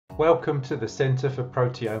Welcome to the Centre for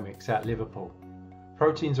Proteomics at Liverpool.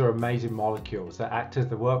 Proteins are amazing molecules that act as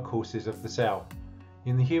the workhorses of the cell.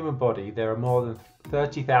 In the human body, there are more than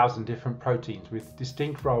 30,000 different proteins with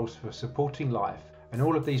distinct roles for supporting life, and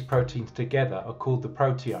all of these proteins together are called the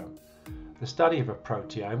proteome. The study of a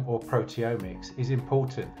proteome, or proteomics, is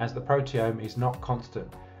important as the proteome is not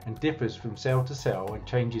constant and differs from cell to cell and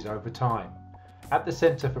changes over time. At the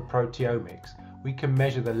Centre for Proteomics, we can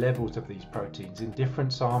measure the levels of these proteins in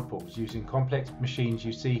different samples using complex machines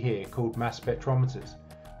you see here called mass spectrometers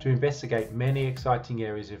to investigate many exciting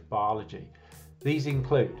areas of biology. These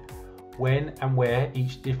include when and where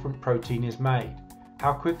each different protein is made,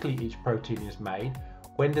 how quickly each protein is made,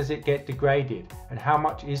 when does it get degraded, and how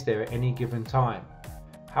much is there at any given time.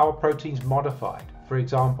 How are proteins modified? For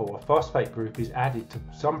example, a phosphate group is added to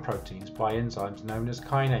some proteins by enzymes known as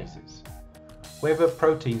kinases. Whether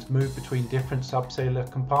proteins move between different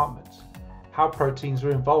subcellular compartments, how proteins are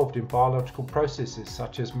involved in biological processes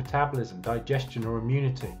such as metabolism, digestion or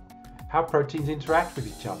immunity, how proteins interact with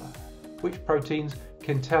each other, which proteins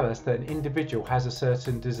can tell us that an individual has a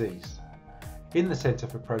certain disease. In the Centre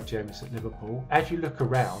for Proteomics at Liverpool, as you look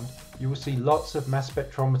around, you will see lots of mass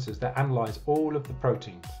spectrometers that analyse all of the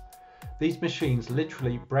proteins. These machines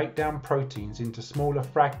literally break down proteins into smaller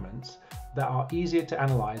fragments that are easier to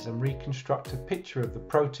analyse and reconstruct a picture of the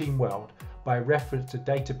protein world by reference to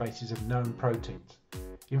databases of known proteins.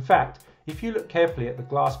 In fact, if you look carefully at the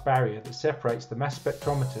glass barrier that separates the mass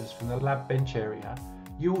spectrometers from the lab bench area,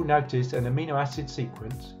 you will notice an amino acid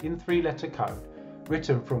sequence in 3-letter code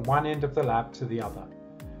written from one end of the lab to the other.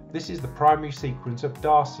 This is the primary sequence of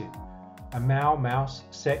Darcin, a mouse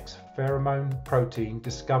sex pheromone protein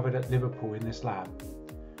discovered at Liverpool in this lab.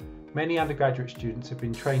 Many undergraduate students have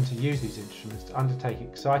been trained to use these instruments to undertake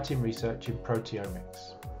exciting research in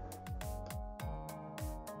proteomics.